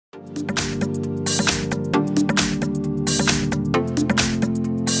Hi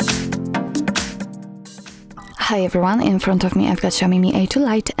everyone, in front of me I've got Xiaomi Mi A2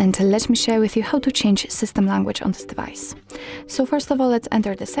 Lite, and let me share with you how to change system language on this device. So first of all, let's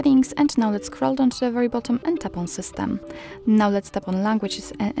enter the settings, and now let's scroll down to the very bottom and tap on system. Now let's tap on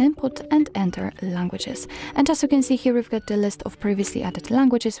languages and input and enter languages. And as you can see here, we've got the list of previously added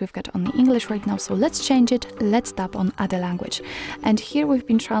languages. We've got only English right now, so let's change it. Let's tap on add a language. And here we've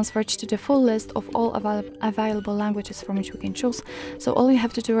been transferred to the full list of all available languages from which we can choose. So all you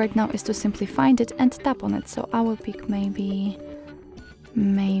have to do right now is to simply find it and tap on it. So I will pick maybe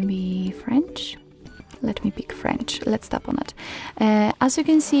French. Let me pick French. Let's tap on it. As you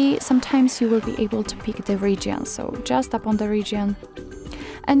can see, sometimes you will be able to pick the region. So just tap on the region,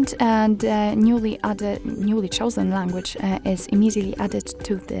 and the newly chosen language is immediately added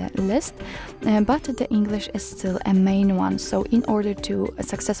to the list, but the English is still a main one. So in order to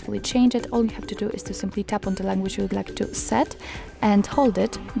successfully change it, all you have to do is to simply tap on the language you would like to set and hold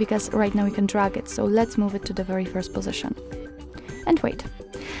it, because right now we can drag it. So let's move it to the very first position and wait.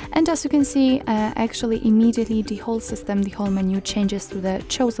 And as you can see, actually immediately the whole system, the whole menu changes to the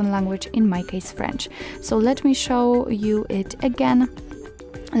chosen language, in my case French. So let me show you it again.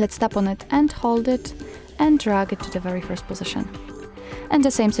 Let's tap on it and hold it and drag it to the very first position. And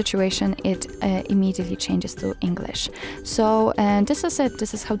the same situation, it immediately changes to English. So this is it.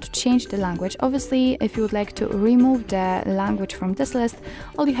 This is how to change the language. Obviously, if you would like to remove the language from this list,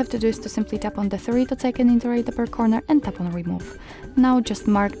 all you have to do is to simply tap on the three dots icon in the right upper corner and tap on remove. Now just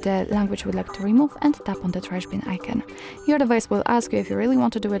mark the language you would like to remove and tap on the trash bin icon. Your device will ask you if you really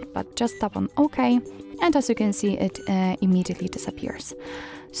want to do it, but just tap on OK. And as you can see, it immediately disappears.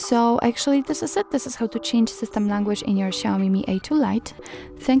 So actually this is it. This is how to change system language in your Xiaomi Mi A2 Lite.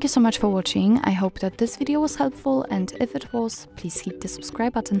 Thank you so much for watching. I hope that this video was helpful, and if it was, please hit the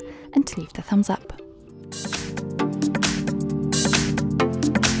subscribe button and leave the thumbs up.